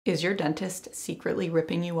Is your dentist secretly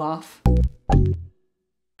ripping you off?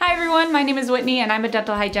 Hi everyone, my name is Whitney and I'm a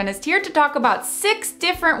dental hygienist here to talk about 6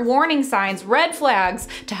 different warning signs, red flags,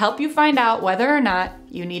 to help you find out whether or not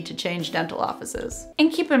you need to change dental offices.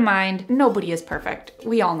 And keep in mind, nobody is perfect.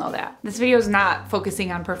 We all know that. This video is not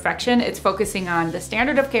focusing on perfection, it's focusing on the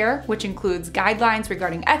standard of care, which includes guidelines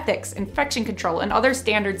regarding ethics, infection control, and other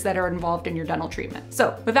standards that are involved in your dental treatment.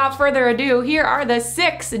 So without further ado, here are the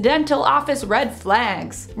 6 dental office red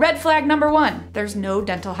flags. Red flag number 1, there's no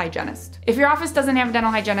dental hygienist. If your office doesn't have a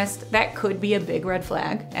dental hygienist, that could be a big red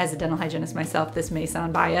flag. As a dental hygienist myself, this may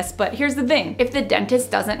sound biased, but here's the thing. If the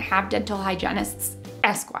dentist doesn't have dental hygienists,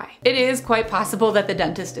 ask why. It is quite possible that the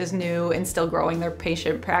dentist is new and still growing their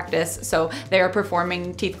patient practice, so they are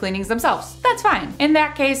performing teeth cleanings themselves. That's fine. In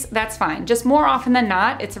that case, that's fine. Just more often than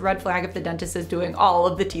not, it's a red flag if the dentist is doing all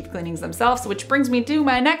of the teeth cleanings themselves, which brings me to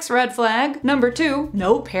my next red flag. Number 2,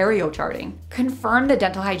 no perio charting. Confirm the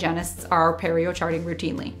dental hygienists are perio charting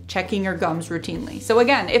routinely, checking your gums routinely. So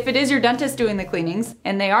again, if it is your dentist doing the cleanings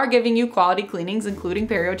and they are giving you quality cleanings, including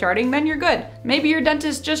perio charting, then you're good. Maybe your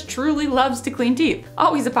dentist just truly loves to clean teeth.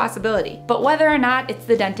 Always a possibility. But whether or not it's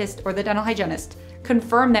the dentist or the dental hygienist,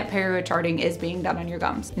 confirm that perio charting is being done on your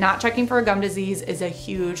gums. Not checking for a gum disease is a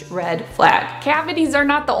huge red flag. Cavities are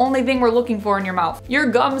not the only thing we're looking for in your mouth. Your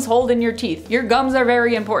gums hold in your teeth. Your gums are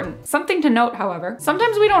very important. Something to note, however,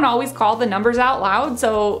 sometimes we don't always call the numbers out loud,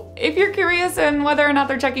 so if you're curious and whether or not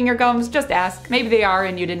they're checking your gums, just ask. Maybe they are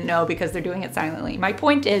and you didn't know because they're doing it silently. My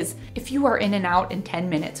point is, if you are in and out in 10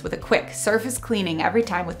 minutes with a quick surface cleaning every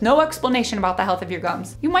time with no explanation about the health of your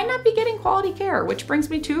gums, you might not be getting quality care, which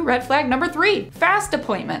brings me to red flag number 3, fast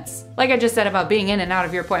appointments. Like I just said about being in and out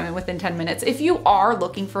of your appointment within 10 minutes, if you are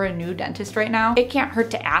looking for a new dentist right now, it can't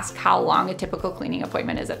hurt to ask how long a typical cleaning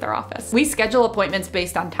appointment is at their office. We schedule appointments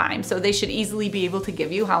based on time, so they should easily be able to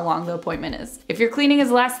give you how long the appointment is. If your cleaning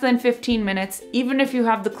is less than 15 minutes, even if you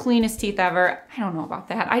have the cleanest teeth ever, I don't know about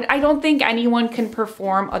that. I don't think anyone can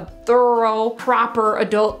perform a thorough, proper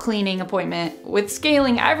adult cleaning appointment with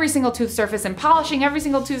scaling every single tooth surface and polishing every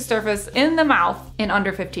single tooth surface in the mouth in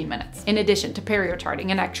under 15 minutes. In addition to perio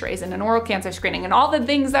charting and x-rays and an oral cancer screening and all the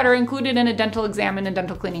things that are included in a dental exam and a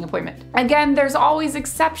dental cleaning appointment. Again, there's always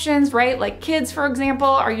exceptions, right? Like kids, for example,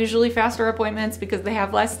 are usually faster appointments because they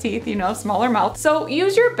have less teeth, you know, smaller mouth. So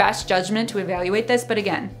use your best judgment to evaluate this, but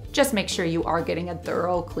again, just make sure you are getting a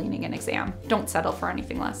thorough cleaning and exam. Don't settle for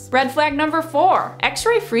anything less. Red flag number 4,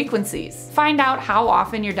 x-ray frequencies. Find out how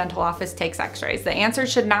often your dental office takes x-rays. The answer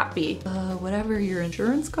should not be, whatever your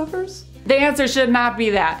insurance covers. The answer should not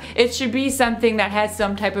be that. It should be something that has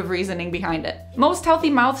some type of reasoning behind it. Most healthy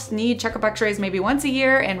mouths need checkup x-rays maybe once a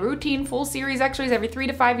year and routine full series x-rays every 3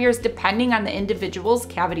 to 5 years depending on the individual's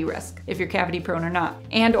cavity risk, if you're cavity prone or not,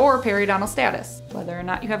 and or periodontal status, whether or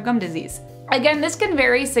not you have gum disease. Again, this can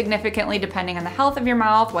vary significantly depending on the health of your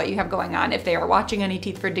mouth, what you have going on, if they are watching any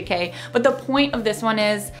teeth for decay. But the point of this one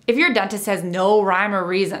is, if your dentist has no rhyme or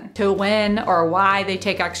reason to when or why they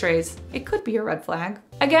take x-rays, it could be a red flag.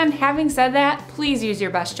 Again, having said that, please use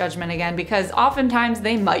your best judgment again, because oftentimes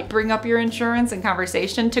they might bring up your insurance in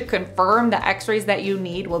conversation to confirm the x-rays that you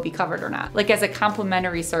need will be covered or not, like as a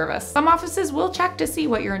complimentary service. Some offices will check to see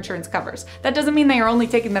what your insurance covers. That doesn't mean they are only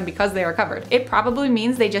taking them because they are covered. It probably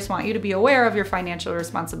means they just want you to be aware of your financial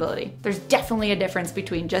responsibility. There's definitely a difference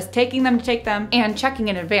between just taking them to take them and checking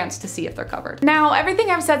in advance to see if they're covered. Now,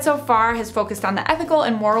 everything I've said so far has focused on the ethical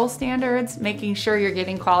and moral standards, making sure you're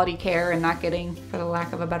getting quality care and not getting, for the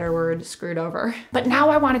lack of a better word, screwed over. But now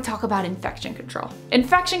I want to talk about infection control.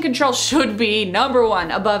 Infection control should be number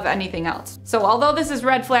 1 above anything else. So although this is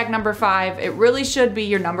red flag number 5, it really should be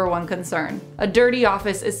your number 1 concern. A dirty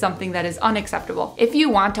office is something that is unacceptable. If you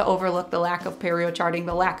want to overlook the lack of perio charting,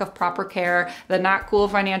 the lack of proper care, the not cool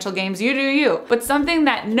financial games, you do you. But something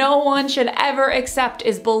that no one should ever accept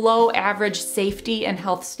is below average safety and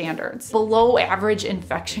health standards. Below average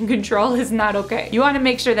infection control is not okay. You want to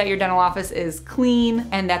make sure that your dental office is clean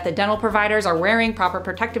and that the dental providers are wearing proper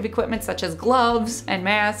protective equipment such as gloves and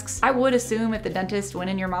masks. I would assume if the dentist went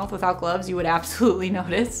in your mouth without gloves, you would absolutely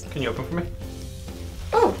notice. Can you open for me?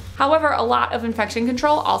 Oh. However, a lot of infection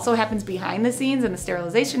control also happens behind the scenes in the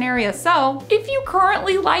sterilization area, so if you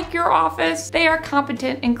currently like your office, they are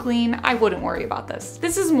competent and clean, I wouldn't worry about this.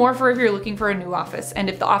 This is more for if you're looking for a new office and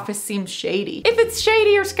if the office seems shady. If it's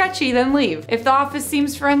shady or sketchy, then leave. If the office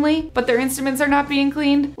seems friendly, but their instruments are not being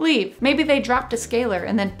cleaned, leave. Maybe they dropped a scaler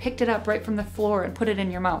and then picked it up right from the floor and put it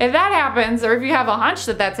in your mouth. If that happens, or if you have a hunch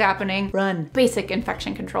that that's happening, run. Basic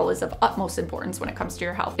infection control is of utmost importance when it comes to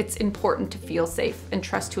your health. It's important to feel safe and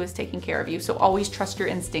trust to a is taking care of you. So always trust your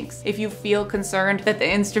instincts. If you feel concerned that the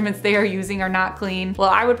instruments they are using are not clean, well,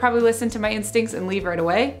 I would probably listen to my instincts and leave right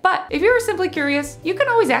away. But if you're simply curious, you can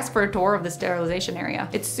always ask for a tour of the sterilization area.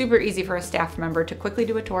 It's super easy for a staff member to quickly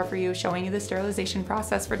do a tour for you, showing you the sterilization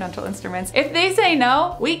process for dental instruments. If they say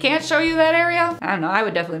no, we can't show you that area, I don't know, I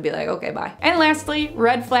would definitely be like, okay, bye. And lastly,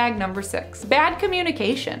 red flag number 6, bad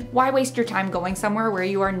communication. Why waste your time going somewhere where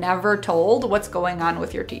you are never told what's going on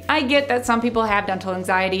with your teeth? I get that some people have dental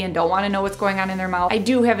anxiety and don't want to know what's going on in their mouth. I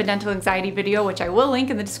do have a dental anxiety video, which I will link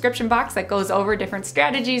in the description box, that goes over different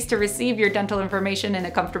strategies to receive your dental information in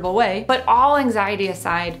a comfortable way. But all anxiety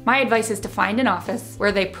aside, my advice is to find an office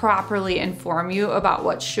where they properly inform you about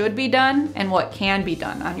what should be done and what can be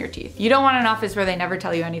done on your teeth. You don't want an office where they never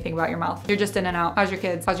tell you anything about your mouth. You're just in and out. How's your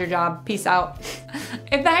kids? How's your job? Peace out.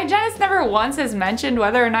 If the hygienist never once has mentioned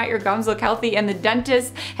whether or not your gums look healthy, and the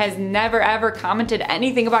dentist has never ever commented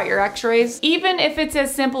anything about your x-rays, even if it's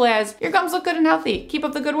as simple as your gums look good and healthy, keep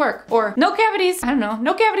up the good work, or no cavities, I don't know,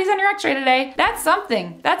 no cavities on your x-ray today, that's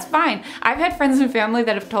something. That's fine. I've had friends and family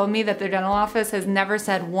that have told me that their dental office has never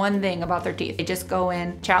said one thing about their teeth. They just go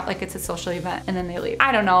in, chat like it's a social event, and then they leave.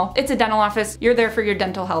 I don't know. It's a dental office. You're there for your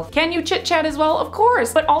dental health. Can you chit chat as well? Of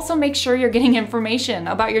course, but also make sure you're getting information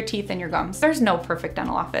about your teeth and your gums. There's no perfect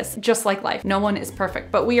dental office, just like life. No one is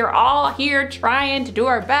perfect, but we are all here trying to do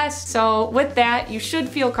our best. So with that, you should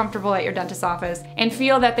feel comfortable at your dentist's office and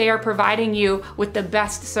feel that they are providing you with the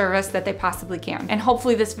best service that they possibly can. And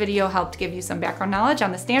hopefully this video helped give you some background knowledge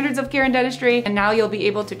on the standards of care in dentistry, and now you'll be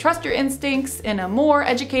able to trust your instincts in a more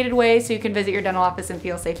educated way so you can visit your dental office and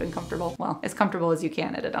feel safe and comfortable. Well, as comfortable as you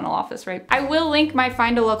can at a dental office, right? I will link my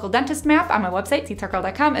Find a Local Dentist map on my website,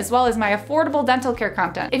 teethtalkgirl.com, as well as my affordable dental care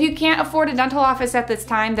content. If you can't afford a dental office at this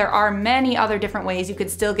time, there are many other different ways you could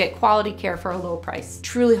still get quality care for a low price.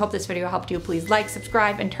 Truly hope this video helped you. Please like,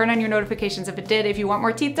 subscribe, and turn on your notifications if it did. If you want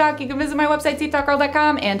more teeth talk, you can visit my website,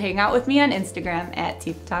 teethtalkgirl.com, and hang out with me on Instagram at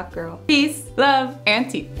teethtalkgirl. Peace, love, and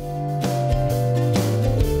teeth.